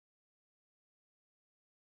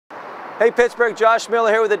Hey Pittsburgh, Josh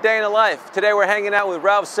Miller here with A Day in the Life. Today we're hanging out with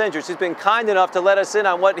Ralph Cindrich. He's been kind enough to let us in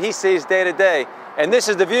on what he sees day to day. And this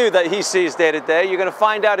is the view that he sees day to day. You're going to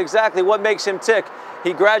find out exactly what makes him tick.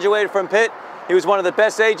 He graduated from Pitt. He was one of the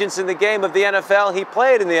best agents in the game of the NFL. He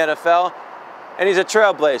played in the NFL. And he's a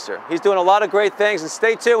trailblazer. He's doing a lot of great things. And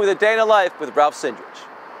stay tuned with A Day in the Life with Ralph Cindrich.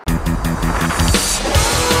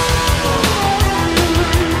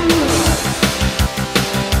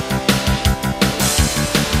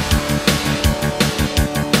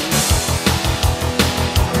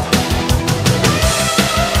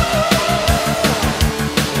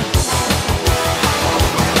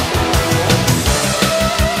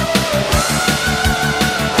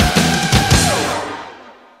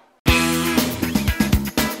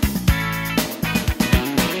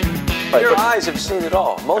 Your eyes have seen it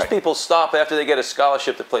all. Most people stop after they get a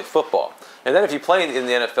scholarship to play football. And then if you play in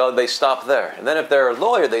the NFL, they stop there. And then if they're a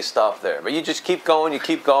lawyer, they stop there. But you just keep going,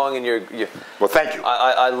 and you're well, thank you.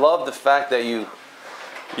 I love the fact that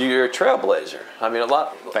you're a trailblazer. I mean, a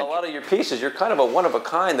lot of your pieces, you're kind of a one of a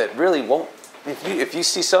kind that really won't. If you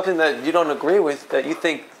see something that you don't agree with, that you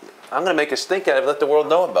think I'm going to make a stink out of it, let the world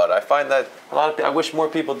know about it. I find that I wish more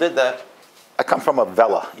people did that. I come from a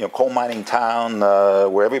vela, coal mining town,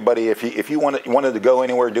 where everybody, if you wanted to go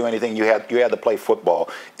anywhere, do anything, you had to play football.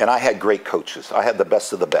 And I had great coaches. I had the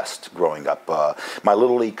best of the best growing up. My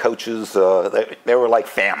little league coaches, they were like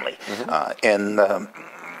family. There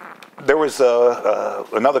was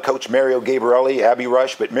another coach, Mario Gabrielli, Abbey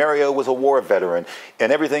Rush, but Mario was a war veteran.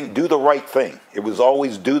 And everything, do the right thing. It was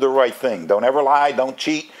always do the right thing. Don't ever lie, don't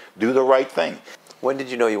cheat, do the right thing. When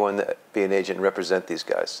did you know you wanted to be an agent and represent these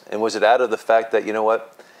guys? And was it out of the fact that, you know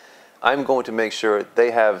what, I'm going to make sure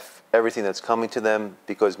they have everything that's coming to them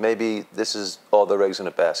because maybe this is all their eggs in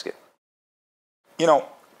a basket?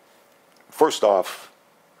 First off,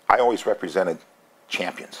 I always represented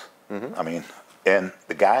champions. I mean, and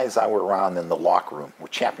the guys I were around in the locker room were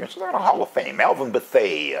champions. They're in the Hall of Fame. Alvin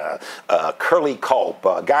Bethea, Curly Culp,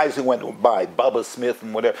 guys who went by, Bubba Smith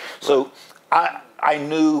and whatever. So I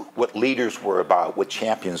knew what leaders were about, what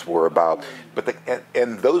champions were about,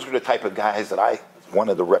 and those were the type of guys that I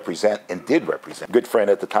wanted to represent and did represent. Good friend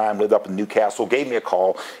at the time, lived up in Newcastle, gave me a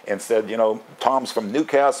call and said, Tom's from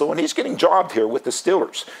Newcastle and he's getting jobbed here with the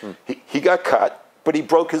Steelers. He got cut, but he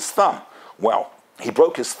broke his thumb. Well, he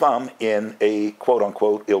broke his thumb in a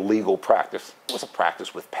quote-unquote illegal practice. It was a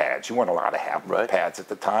practice with pads. You weren't allowed to have pads at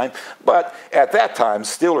the time. But at that time,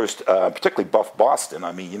 Steelers, particularly Buff Boston,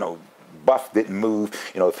 I mean, Buff didn't move.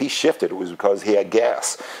 If he shifted, it was because he had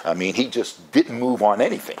gas. I mean, he just didn't move on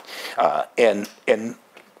anything. And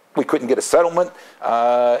we couldn't get a settlement.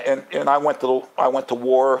 And I went to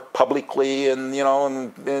war publicly, and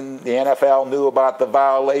and the NFL knew about the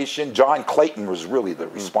violation. John Clayton was really the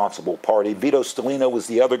responsible party. Vito Stellino was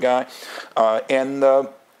the other guy.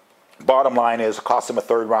 Bottom line is, it cost him a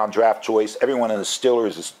third-round draft choice. Everyone in the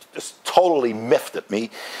Steelers is just totally miffed at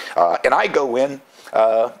me. And I go in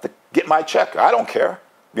to get my check. I don't care.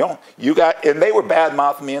 And they were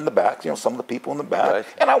bad-mouthing me in the back, some of the people in the back. Right.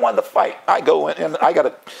 And I wanted to fight. I go in, and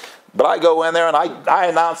but I go in there, and I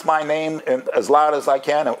announce my name as loud as I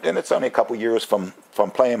can. And it's only a couple years from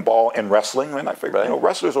playing ball and wrestling. And I figured,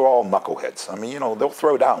 wrestlers are all knuckleheads. I mean, they'll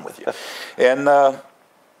throw down with you. And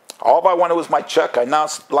all I wanted was my check. I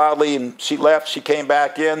announced loudly, and she left. She came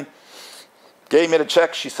back in, gave me the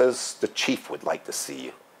check. She says, the chief would like to see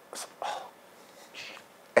you. I said, oh.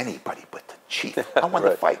 Anybody but the chief. I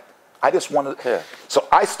wanted to fight. I just wanted to. Yeah. So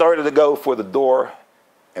I started to go for the door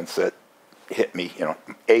and said, hit me.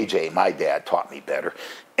 AJ, my dad, taught me better.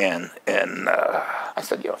 And I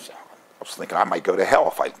said, I was thinking I might go to hell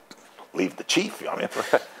if I leave the chief.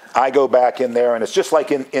 I go back in there, and it's just like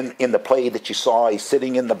in the play that you saw. He's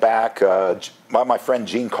sitting in the back. My friend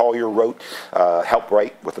Gene Collier wrote, helped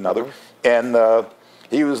write with another. And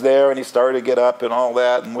he was there, and he started to get up and all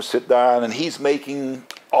that, and we'll sit down, and he's making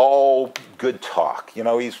all good talk.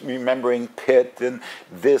 He's remembering Pitt and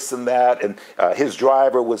this and that. And his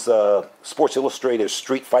driver was Sports Illustrated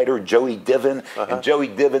street fighter Joey Diven. And Joey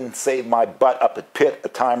Diven saved my butt up at Pitt a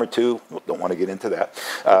time or two. Don't want to get into that.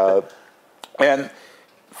 And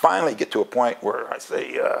finally get to a point where I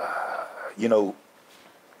say, Mr.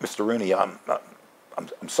 Rooney, I'm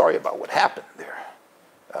sorry about what happened there,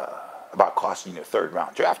 about costing you a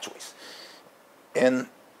third-round draft choice. And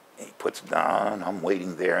he puts it down, I'm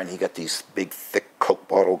waiting there, and he got these big, thick Coke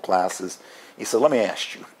bottle glasses. He said, let me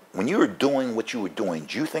ask you, when you were doing what you were doing,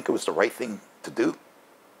 do you think it was the right thing to do?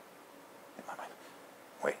 In my mind,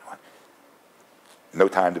 wait, what? No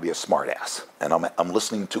time to be a smart ass. And I'm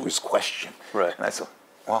listening to his question. Right. And I said,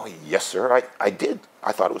 well, yes, sir, I did.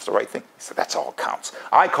 I thought it was the right thing. He said, that's all counts.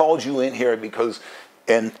 I called you in here because,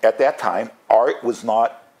 and at that time, Art was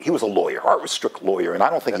not, he was a lawyer. Art was a strict lawyer, and I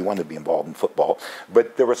don't think he wanted to be involved in football.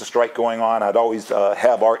 But there was a strike going on. I'd always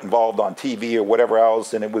have Art involved on TV or whatever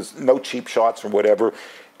else, and it was no cheap shots or whatever.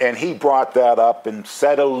 And he brought that up and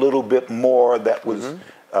said a little bit more that was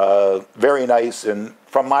very nice. And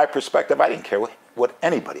from my perspective, I didn't care what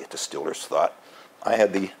anybody at the Steelers thought. I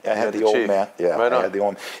had the old chief. Man. Yeah, right I had the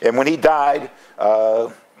old. And when he died,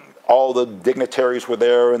 all the dignitaries were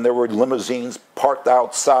there, and there were limousines parked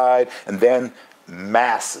outside, and then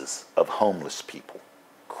masses of homeless people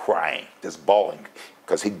crying, just bawling,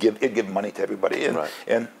 because he'd give money to everybody.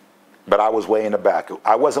 But I was way in the back.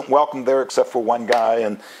 I wasn't welcome there except for one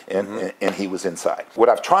guy, and he was inside. What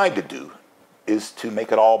I've tried to do is to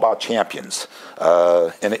make it all about champions.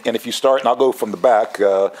 And if you start, and I'll go from the back,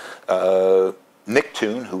 Nick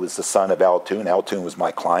Toon, who was the son of Al Toon. Al Toon was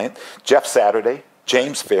my client. Jeff Saturday,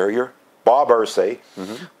 James Ferrier, Bob Irsay.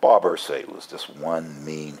 Bob Irsay was just one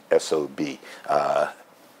mean SOB. I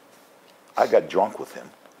got drunk with him,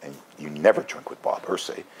 and you never drink with Bob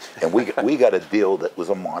Irsay. And we got a deal that was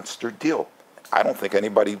a monster deal. I don't think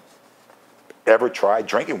anybody ever tried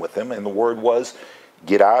drinking with him, and the word was,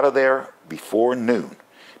 get out of there before noon,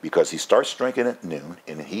 because he starts drinking at noon,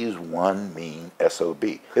 and he's one mean SOB.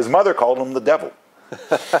 His mother called him the devil.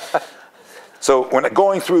 So when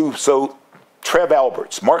going through, Trev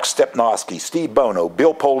Alberts, Mark Stepnoski, Steve Bono,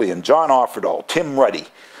 Bill Polian, John Offerdahl, Tim Ruddy,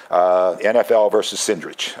 NFL versus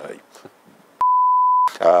Cindrich.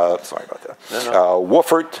 Sorry about that. No.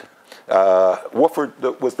 Wooford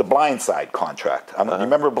was the Blindside contract. You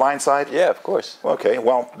remember Blindside? Yeah, of course. Okay,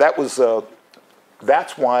 well, that was...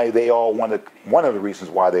 that's why they all wanted, one of the reasons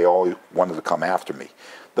why they all wanted to come after me.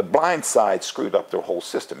 The Blind Side screwed up their whole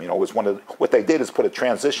system. You know, it was what they did is put a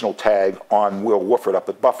transitional tag on Will Wooford up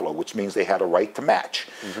at Buffalo, which means they had a right to match.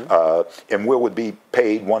 And Will would be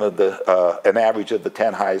paid an average of the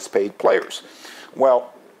 10 highest paid players.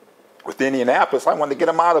 Well, with Indianapolis, I wanted to get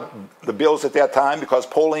him out of the Bills at that time because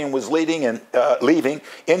Polian was leaving.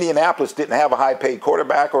 Indianapolis didn't have a high-paid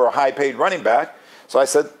quarterback or a high-paid running back. So I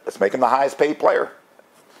said, let's make him the highest paid player.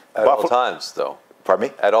 At all times, though. Pardon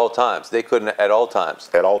me? At all times. They couldn't at all times.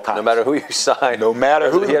 At all times. No matter who you signed. No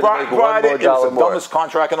matter who you brought in. It was the dumbest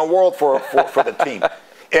contract in the world for the team.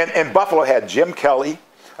 And Buffalo had Jim Kelly,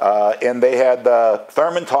 and they had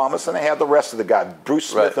Thurman Thomas, and they had the rest of the guys, Bruce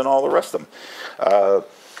Smith and all the rest of them.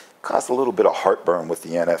 Caused a little bit of heartburn with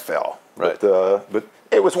the NFL. Right. But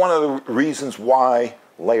it was one of the reasons why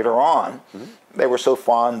later on they were so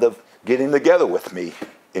fond of getting together with me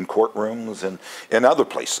in courtrooms and in other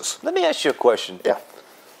places. Let me ask you a question. Yeah.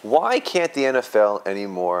 Why can't the NFL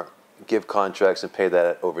anymore give contracts and pay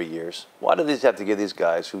that over years? Why do they have to give these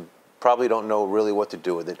guys who probably don't know really what to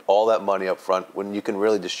do with it all that money up front when you can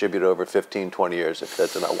really distribute it over 15, 20 years if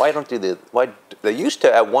that's enough? Why don't they used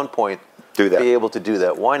to at one point be able to do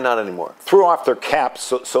that? Why not anymore? Threw off their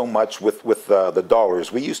caps so much with the dollars.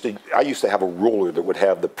 I used to have a ruler that would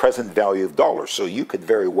have the present value of dollars, so you could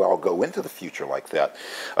very well go into the future like that.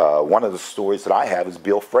 One of the stories that I have is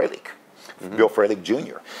Bill Fralick. Bill Fralick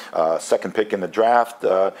Jr., second pick in the draft.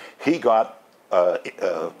 He got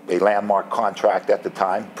a landmark contract at the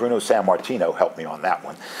time. Bruno Sammartino helped me on that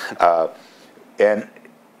one. And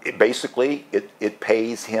it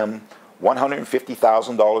pays him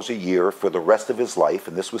 $150,000 a year for the rest of his life,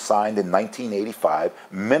 and this was signed in 1985,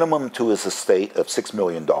 minimum to his estate of $6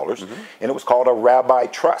 million, and it was called a rabbi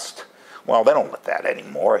trust. Well, they don't let that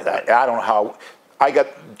anymore. I don't know how. I got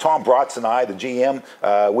Tom Bratz and I, the GM,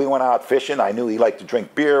 we went out fishing. I knew he liked to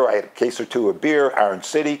drink beer. I had a case or two of beer, Iron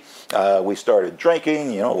City. We started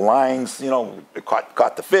drinking, lines,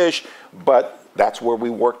 caught the fish, but that's where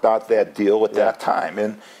we worked out that deal at that time.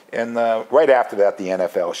 And right after that, the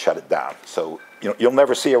NFL shut it down. So you'll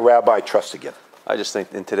never see a rabbi trust again. I just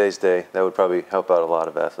think in today's day, that would probably help out a lot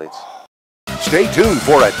of athletes. Stay tuned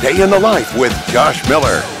for A Day in the Life with Josh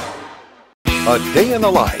Miller. A Day in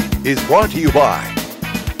the Life is brought to you by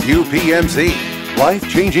UPMC,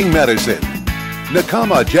 life-changing medicine.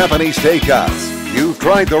 Nakama Japanese Steakhouse. You've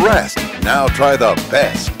tried the rest, now try the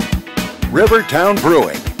best. Rivertown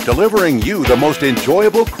Brewing, delivering you the most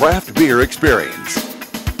enjoyable craft beer experience.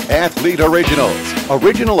 Athlete Originals,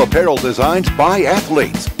 original apparel designs by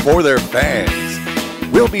athletes for their fans.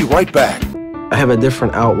 We'll be right back. I have a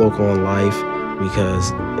different outlook on life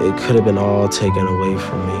because it could have been all taken away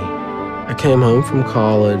from me. I came home from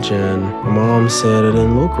college and my mom said it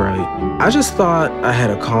didn't look right. I just thought I had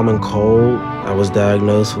a common cold. I was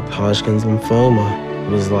diagnosed with Hodgkin's lymphoma. It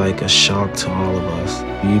was like a shock to all of us.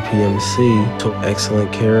 UPMC took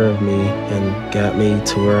excellent care of me and got me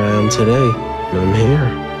to where I am today. And I'm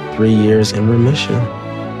here, 3 years in remission.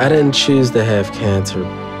 I didn't choose to have cancer,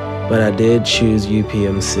 but I did choose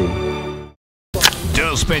UPMC.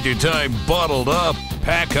 Don't spend your time bottled up.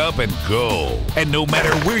 Pack up and go. And no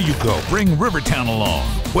matter where you go, bring Rivertown along.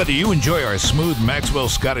 Whether you enjoy our smooth Maxwell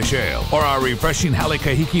Scottish Ale or our refreshing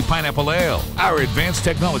Halikahiki Pineapple Ale, our advanced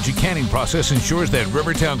technology canning process ensures that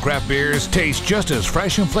Rivertown craft beers taste just as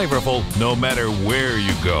fresh and flavorful no matter where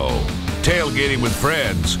you go. Tailgating with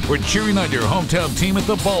friends, we're cheering on your hometown team at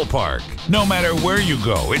the ballpark. No matter where you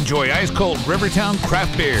go, enjoy ice-cold Rivertown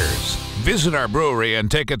craft beers. Visit our brewery and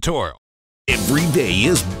take a tour. Every day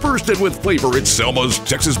is bursted with flavor at Selma's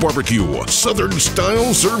Texas Barbecue. Southern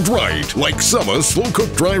style served right. Like Selma's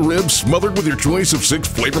slow-cooked dry ribs smothered with your choice of 6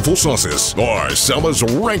 flavorful sauces. Or Selma's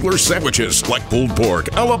Wrangler sandwiches like pulled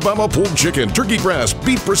pork, Alabama pulled chicken, turkey breast,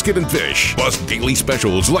 beef brisket, and fish. Plus daily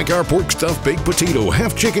specials like our pork stuffed baked potato,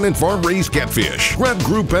 half chicken, and farm-raised catfish. Grab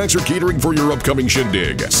group packs or catering for your upcoming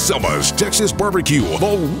shindig. Selma's Texas Barbecue.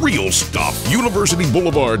 The real stuff. University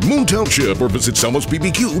Boulevard, Moon Township, or visit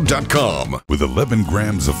selmasbbq.com. With 11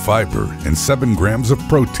 grams of fiber and 7 grams of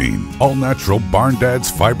protein, all-natural Barn Dad's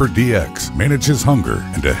Fiber DX manages hunger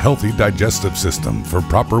and a healthy digestive system for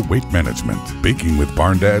proper weight management. Baking with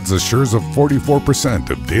Barn Dad's assures of 44%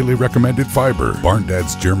 of daily recommended fiber. Barn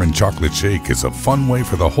Dad's German chocolate shake is a fun way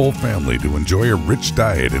for the whole family to enjoy a rich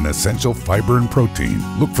diet in essential fiber and protein.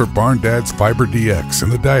 Look for Barn Dad's Fiber DX in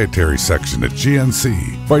the dietary section at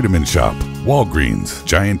GNC, Vitamin Shop, Walgreens,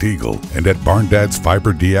 Giant Eagle, and at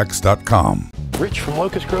barndadsfiberdx.com. Rich from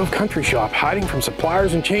Locust Grove Country Shop hiding from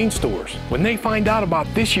suppliers and chain stores. When they find out about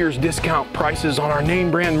this year's discount prices on our name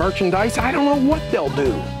brand merchandise, I don't know what they'll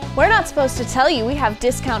do. We're not supposed to tell you we have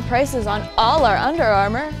discount prices on all our Under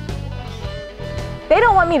Armour. They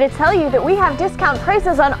don't want me to tell you that we have discount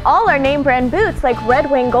prices on all our name brand boots like Red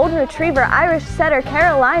Wing, Golden Retriever, Irish Setter,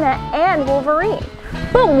 Carolina, and Wolverine.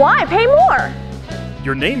 But why pay more?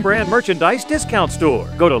 Your name brand merchandise discount store.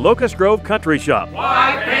 Go to Locust Grove Country Shop.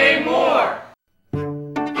 Why pay more?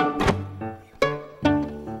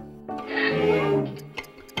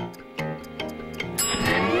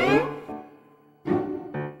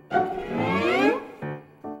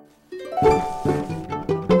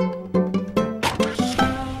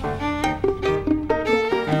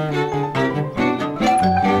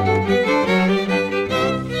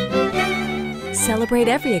 Celebrate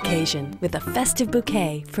every occasion with a festive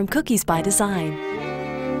bouquet from Cookies by Design.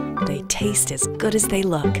 They taste as good as they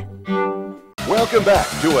look. Welcome back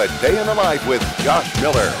to A Day in the Life with Josh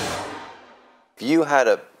Miller.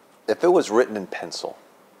 If it was written in pencil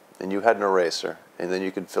and you had an eraser and then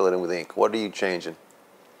you could fill it in with ink, what are you changing?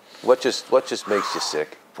 What just makes you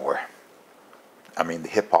sick? Boy, I mean, the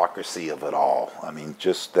hypocrisy of it all. I mean,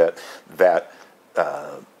 just that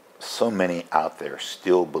so many out there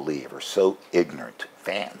still believe, are so ignorant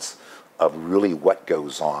fans of really what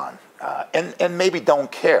goes on, and maybe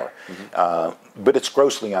don't care. Mm-hmm. But it's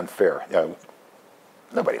grossly unfair.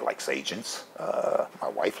 Nobody likes agents. My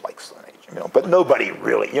wife likes an agent, but nobody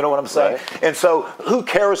really. You know what I'm saying? Right. And so, who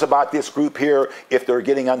cares about this group here if they're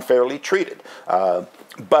getting unfairly treated?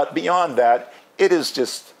 But beyond that, it is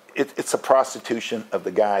just. It's a prostitution of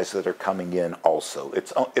the guys that are coming in also.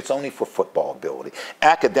 It's only for football ability.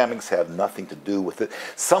 Academics have nothing to do with it.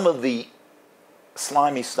 Some of the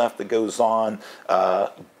slimy stuff that goes on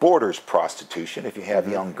borders prostitution. If you have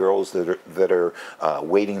young girls that are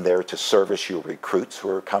waiting there to service your recruits who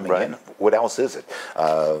are coming in, what else is it?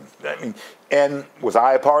 I mean, and was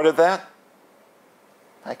I a part of that?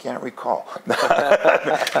 I can't recall.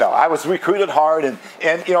 No, I was recruited hard, and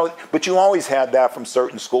but you always had that from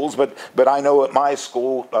certain schools. But I know at my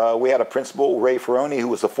school we had a principal, Ray Ferroni, who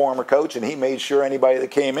was a former coach, and he made sure anybody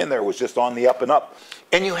that came in there was just on the up and up.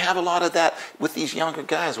 And you have a lot of that with these younger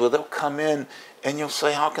guys, where they'll come in and you'll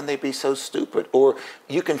say, "How can they be so stupid?" Or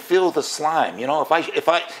you can feel the slime. If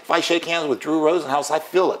I shake hands with Drew Rosenhaus, I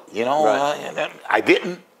feel it. I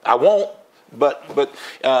didn't, I won't. But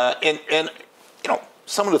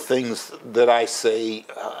some of the things that I say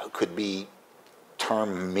could be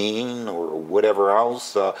termed mean or whatever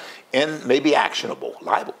else, and maybe actionable,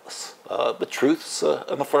 libelous. But truth's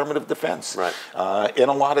an affirmative defense. Right. And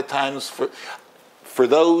a lot of times for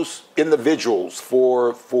those individuals,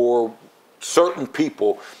 for certain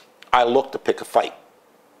people, I look to pick a fight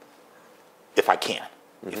if I can.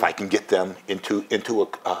 Mm-hmm. If I can get them into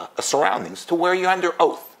a surroundings to where you're under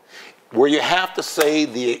oath, where you have to say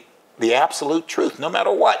the the absolute truth, no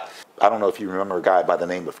matter what. I don't know if you remember a guy by the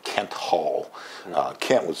name of Kent Hall.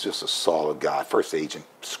 Kent was just a solid guy. First agent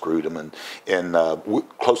screwed him, and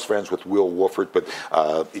close friends with Will Wolford, but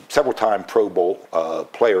several-time Pro Bowl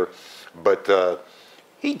player. But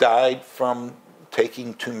he died from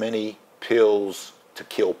taking too many pills to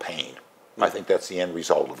kill pain. I think that's the end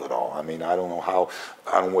result of it all. I mean, I don't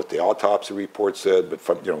know what the autopsy report said, but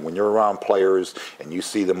from, when you're around players and you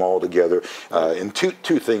see them all together, and two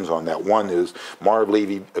things on that. One is Marv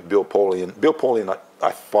Levy, Bill Polian. Bill Polian,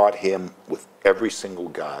 I fought him with every single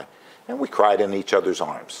guy, and we cried in each other's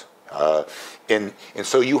arms. And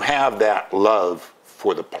so you have that love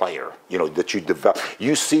for the player, that you develop.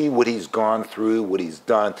 You see what he's gone through, what he's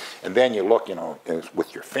done, and then you look,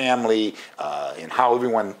 with your family, and how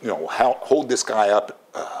everyone, hold this guy up,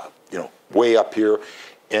 way up here,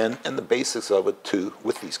 and the basics of it too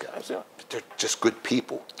with these guys. They're just good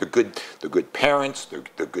people. They're good parents.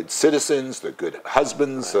 They're good citizens. They're good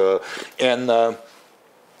husbands, and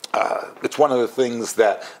it's one of the things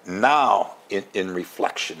that now, in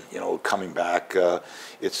reflection, coming back,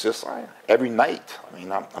 it's just every night. I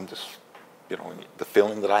mean, I'm just, the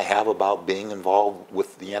feeling that I have about being involved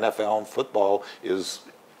with the NFL and football is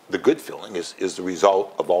the good feeling is the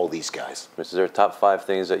result of all these guys. Is there top 5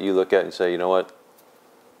 things that you look at and say, you know what,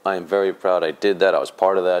 I am very proud I did that, I was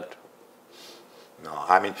part of that? No,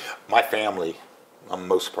 I mean, my family, I'm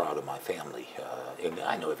most proud of my family. And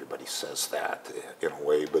I know everybody says that in a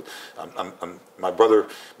way, but my brother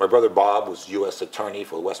Bob was U.S. Attorney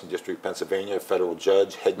for the Western District of Pennsylvania, a federal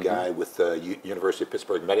judge, head guy with the University of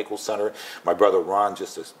Pittsburgh Medical Center. My brother Ron,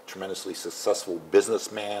 just a tremendously successful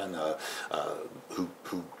businessman who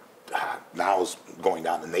now is going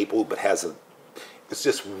down to Naples, but is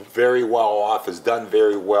just very well off, has done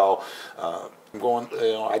very well.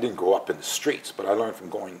 I didn't grow up in the streets, but I learned from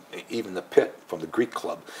going even the pit from the Greek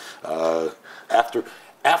club.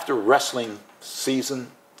 After wrestling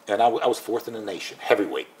season, and I was 4th in the nation,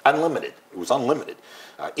 heavyweight, unlimited. It was unlimited.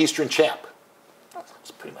 Eastern champ. I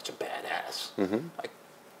was pretty much a badass.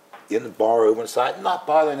 In the bar over on the side, not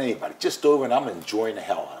bothering anybody, just over, and I'm enjoying the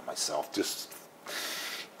hell out of myself.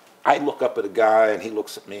 I look up at a guy, and he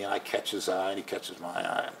looks at me, and I catch his eye, and he catches my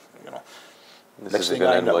eye. This isn't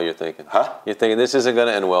going to end well, you're thinking. Huh? You're thinking this isn't going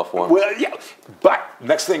to end well for him. Well, yeah. But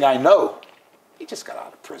next thing I know, he just got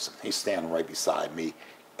out of prison. He's standing right beside me,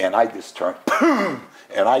 and I just turn, boom,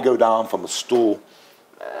 and I go down from a stool,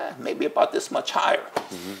 maybe about this much higher.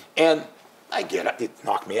 And I get up. It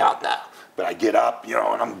knocked me out now. But I get up, and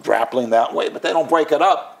I'm grappling that way. But they don't break it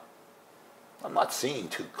up. I'm not seeing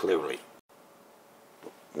too clearly.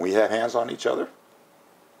 When we have hands on each other,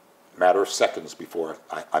 matter of seconds before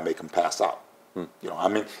I make them pass out. I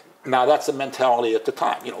mean, now that's the mentality at the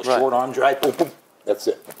time. Short arm drag, boom, boom, that's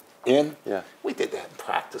it. We did that in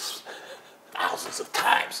practice thousands of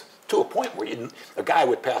times to a point where a guy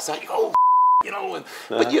would pass out, you go,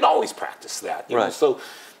 but you'd always practice that. So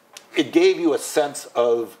it gave you a sense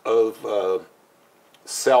of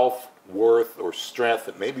self-worth or strength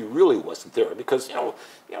that maybe really wasn't there because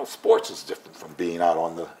sports is different from being out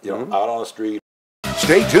on the out on the street.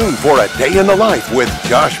 Stay tuned for A Day in the Life with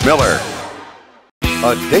Josh Miller.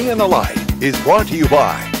 A Day in the Life is brought to you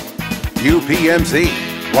by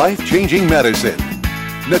UPMC, life-changing medicine.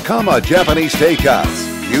 Nakama Japanese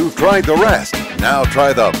Steakhouse, you've tried the rest, now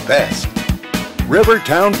try the best.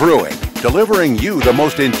 Rivertown Brewing, delivering you the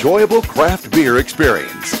most enjoyable craft beer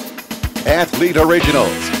experience. Athlete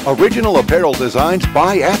Originals, original apparel designs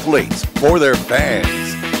by athletes for their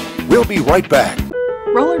fans. We'll be right back.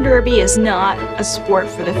 Roller derby is not a sport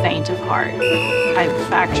for the faint of heart. I've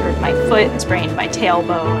fractured my foot, sprained my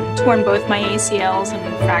tailbone, torn both my ACLs,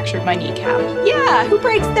 and fractured my kneecap. Yeah, who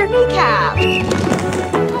breaks their kneecap?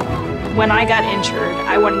 When I got injured,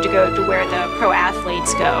 I wanted to go to where the pro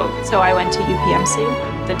athletes go, so I went to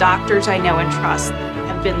UPMC. The doctors I know and trust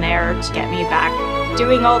have been there to get me back,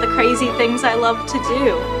 doing all the crazy things I love to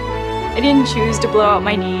do. I didn't choose to blow out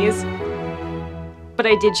my knees, but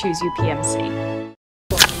I did choose UPMC.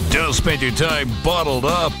 Don't spend your time bottled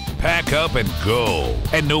up. Pack up and go.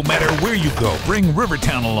 And no matter where you go, bring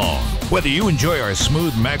Rivertown along. Whether you enjoy our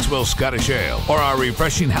smooth Maxwell Scottish Ale or our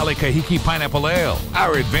refreshing Halikahiki Pineapple Ale,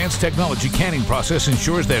 our advanced technology canning process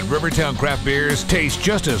ensures that Rivertown craft beers taste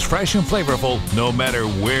just as fresh and flavorful no matter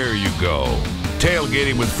where you go.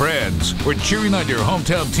 Tailgating with friends, or cheering on your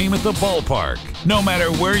hometown team at the ballpark. No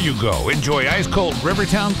matter where you go, enjoy ice-cold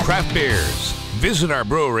Rivertown craft beers. Visit our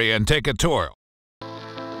brewery and take a tour.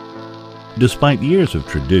 Despite years of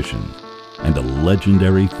tradition and a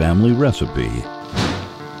legendary family recipe,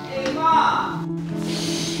 Hey, Mom!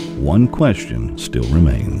 One question still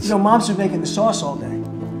remains. Mom's been making the sauce all day.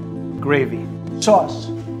 Gravy. Sauce.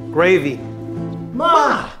 Gravy.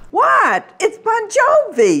 Ma! What? It's Bon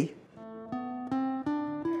Jovi.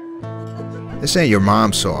 This ain't your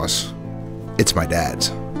mom's sauce. It's my dad's.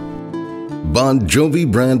 Bon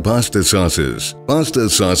Jovi brand pasta sauces. Pasta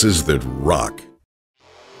sauces that rock.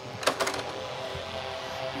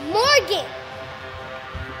 Morgan!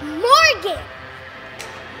 Morgan!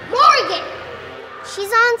 Morgan!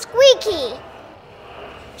 She's on Squeaky.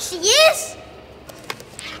 She is?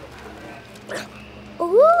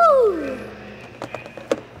 Ooh!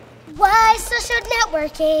 Why social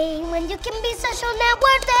networking when you can be social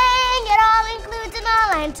networking? It all includes an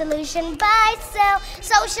online solution. Buy, sell,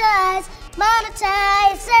 socialize,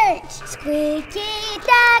 monetize, search squeaky.com.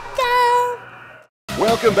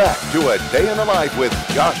 Welcome back to A Day in the Life with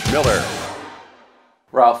Josh Miller.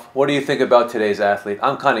 Ralph, what do you think about today's athlete?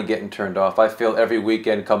 I'm kind of getting turned off. I feel every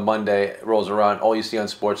weekend, come Monday, rolls around, all you see on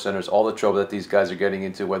Sports Center is all the trouble that these guys are getting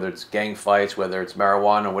into, whether it's gang fights, whether it's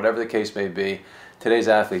marijuana, whatever the case may be. Today's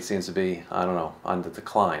athlete seems to be, I don't know, on the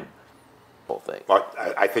decline. Whole thing. Well,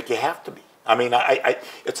 I think you have to be. I mean,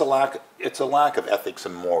 it's a lack of ethics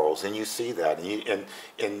and morals, and you see that.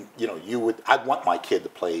 And you know, I'd want my kid to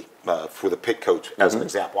play for the Pitt coach as an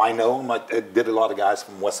example. I know him. I did a lot of guys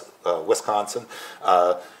from Wisconsin,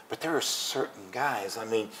 but there are certain guys. I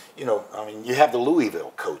mean, you have the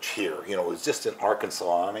Louisville coach here. You know, it was just in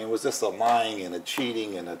Arkansas. I mean, it was just a lying and a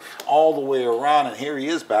cheating and all the way around. And here he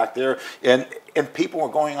is back there, and people are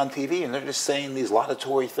going on TV and they're just saying these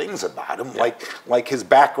laudatory things about him, like his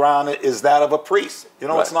background is that of a priest. You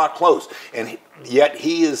know, it's not close. And yet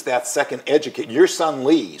he is that second educator. Your son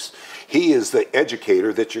leaves. He is the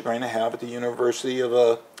educator that you're going to have at the University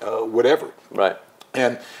of whatever. Right.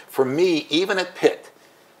 And for me, even at Pitt,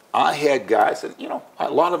 I had guys, and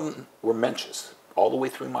a lot of them were mensches all the way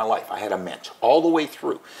through my life. I had a mensch all the way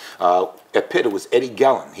through. At Pitt, it was Eddie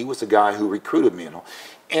Gellin. He was the guy who recruited me,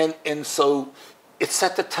 and so it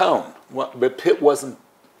set the tone. But Pitt wasn't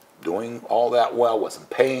doing all that well, wasn't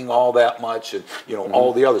paying all that much, and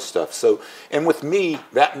all the other stuff. So, and with me,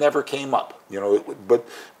 that never came up.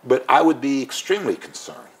 But I would be extremely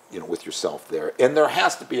concerned, with yourself there. And there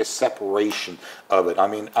has to be a separation of it. I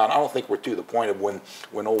mean, I don't think we're to the point of when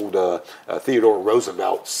old Theodore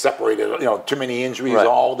Roosevelt separated, too many injuries,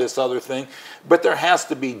 all this other thing. But there has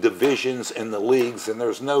to be divisions in the leagues, and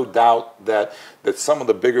there's no doubt that some of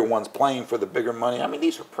the bigger ones playing for the bigger money, I mean,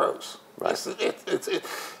 these are pros. Right. It's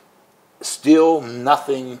still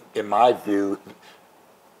nothing, in my view,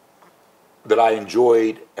 that I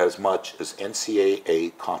enjoyed as much as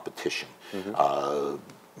NCAA competition.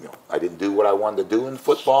 I didn't do what I wanted to do in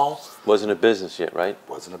football. Wasn't a business yet, right?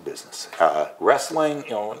 Wasn't a business. Wrestling,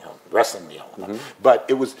 wrestling, But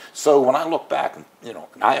it was, so when I look back, and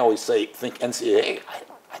I always think NCAA,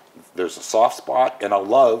 there's a soft spot and a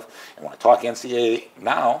love, and when I talk NCAA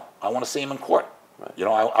now, I want to see them in court. Right.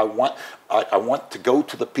 I want to go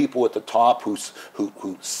to the people at the top who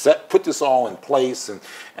put this all in place,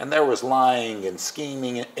 and there was lying and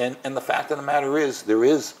scheming, and the fact of the matter is there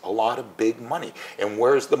is a lot of big money. And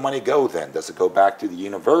where's the money go then? Does it go back to the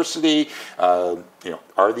university?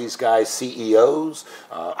 Are these guys CEOs?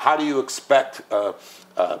 How do you expect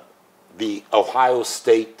the Ohio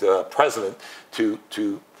State president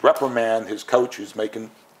to reprimand his coach who's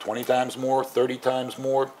making 20 times more, 30 times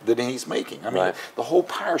more than he's making? I mean, the whole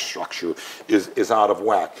power structure is out of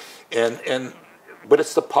whack. But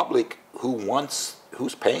it's the public who's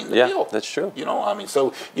paying the bill. That's true. I mean,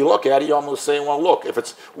 so you look at it, you almost say, well, look,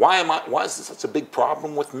 why is this such a big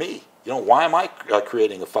problem with me? Why am I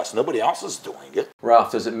creating a fuss? Nobody else is doing it.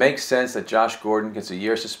 Ralph, does it make sense that Josh Gordon gets a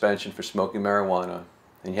year suspension for smoking marijuana,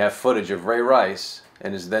 and you have footage of Ray Rice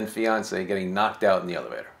and his then fiance getting knocked out in the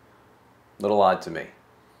elevator? A little odd to me.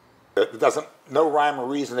 It doesn't, no rhyme or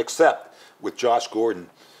reason except with Josh Gordon,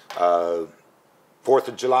 4th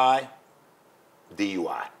of July,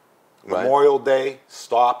 DUI. Memorial Day,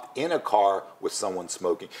 stopped in a car with someone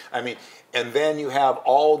smoking. I mean, and then you have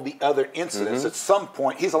all the other incidents. At some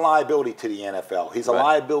point, he's a liability to the NFL. He's a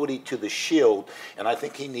liability to the Shield, and I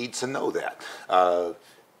think he needs to know that. Boy,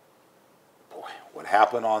 what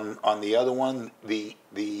happened on the other one, the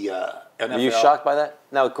NFL. Were you shocked by that?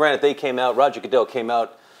 Now, granted, they came out, Roger Goodell came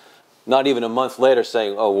out not even a month later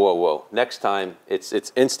saying, oh, whoa, next time it's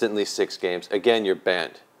instantly 6 games. Again, you're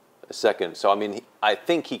banned. A second. So, I mean, I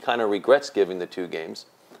think he kind of regrets giving the 2 games.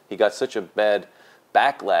 He got such a bad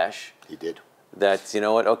backlash. He did. That, you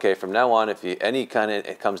know what, okay, from now on, if any kind of,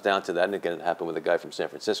 it comes down to that, and again, it happened with a guy from San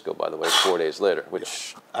Francisco, by the way, 4 days later,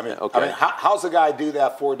 which, I mean, how's a guy do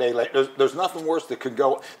that 4 days later? There's nothing worse that could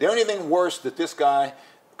go. The only thing worse that this guy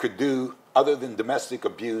could do other than domestic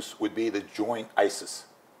abuse would be the joint ISIS.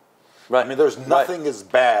 I mean, there's nothing as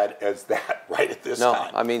bad as that right at this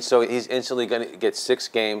time. No, I mean, so he's instantly going to get 6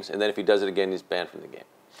 games, and then if he does it again, he's banned from the game.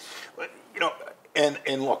 But, you know,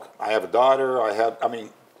 and look, I have a daughter. I mean,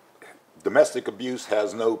 domestic abuse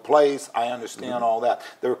has no place. I understand all that.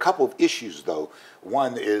 There are a couple of issues, though.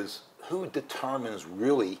 One is who determines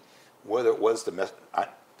really whether it was domestic.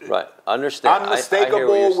 Right. Understand.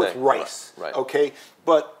 Unmistakable with race. Right. Okay.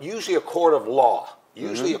 But usually a court of law,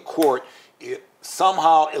 usually a court,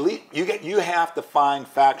 somehow at least you have to find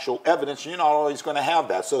factual evidence. You're not always going to have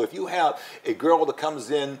that. So if you have a girl that comes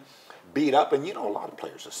in beat up, and you know a lot of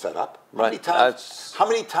players are set up. How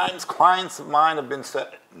many times clients of mine have been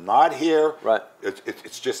set? Not here. Right.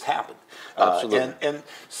 It's just happened. Absolutely. And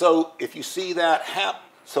so if you see that happen,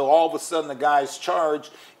 so all of a sudden the guy's charged,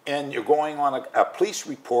 and you're going on a police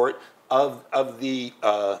report of the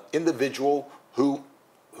individual who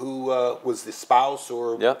was the spouse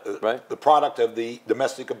or the product of the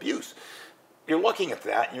domestic abuse. You're looking at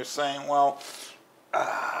that and you're saying, well,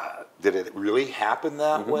 did it really happen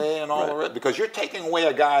that way and all the rest? Because you're taking away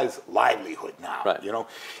a guy's livelihood now, you know.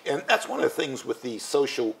 And that's one of the things with the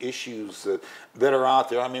social issues that are out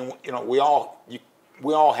there. I mean, you know, we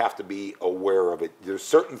all have to be aware of it. There's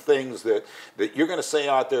certain things that you're going to say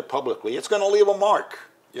out there publicly. It's going to leave a mark.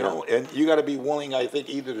 You know, and you got to be willing, I think,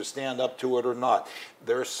 either to stand up to it or not.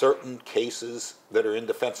 There are certain cases that are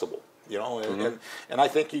indefensible, you know, and I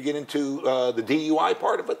think you get into the DUI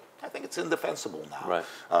part of it, I think it's indefensible now.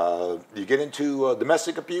 Right. You get into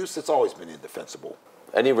domestic abuse, it's always been indefensible.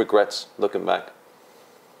 Any regrets looking back?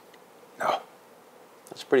 No.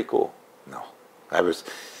 That's pretty cool. No. I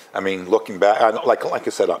mean, looking back, like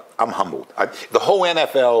I said, I'm humbled. The whole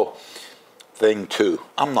NFL thing, too,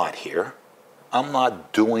 I'm not here. I'm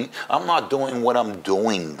not doing what I'm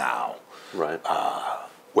doing now,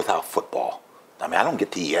 without football. I mean, I don't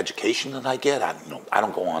get the education that I get. I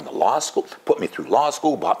don't go on to law school. Put me through law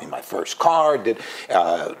school. Bought me my first car.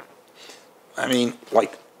 I mean,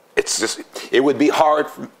 like, it's just. It would be hard.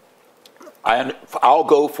 I'll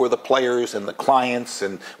go for the players and the clients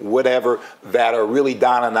and whatever that are really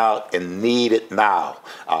down and out and need it now.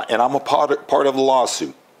 And I'm a part of the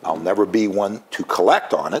lawsuit. I'll never be one to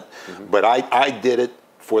collect on it, but I did it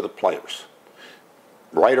for the players.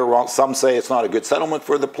 Right or wrong, some say it's not a good settlement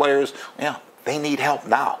for the players. Yeah, they need help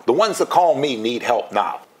now. The ones that call me need help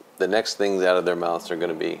now. The next things out of their mouths are going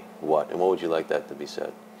to be what? And what would you like that to be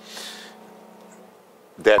said?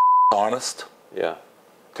 That honest. Yeah.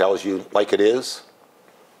 Tells you like it is.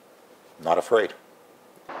 Not afraid.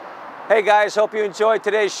 Hey guys, hope you enjoyed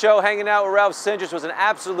today's show. Hanging out with Ralph Cindrich was an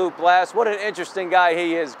absolute blast. What an interesting guy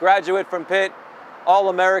he is. Graduate from Pitt,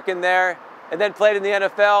 All-American there, and then played in the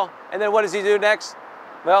NFL. And then what does he do next?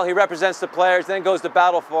 Well, he represents the players, then goes to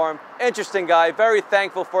battle for him. Interesting guy. Very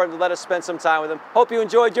thankful for him to let us spend some time with him. Hope you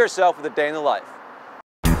enjoyed yourself with a day in the life.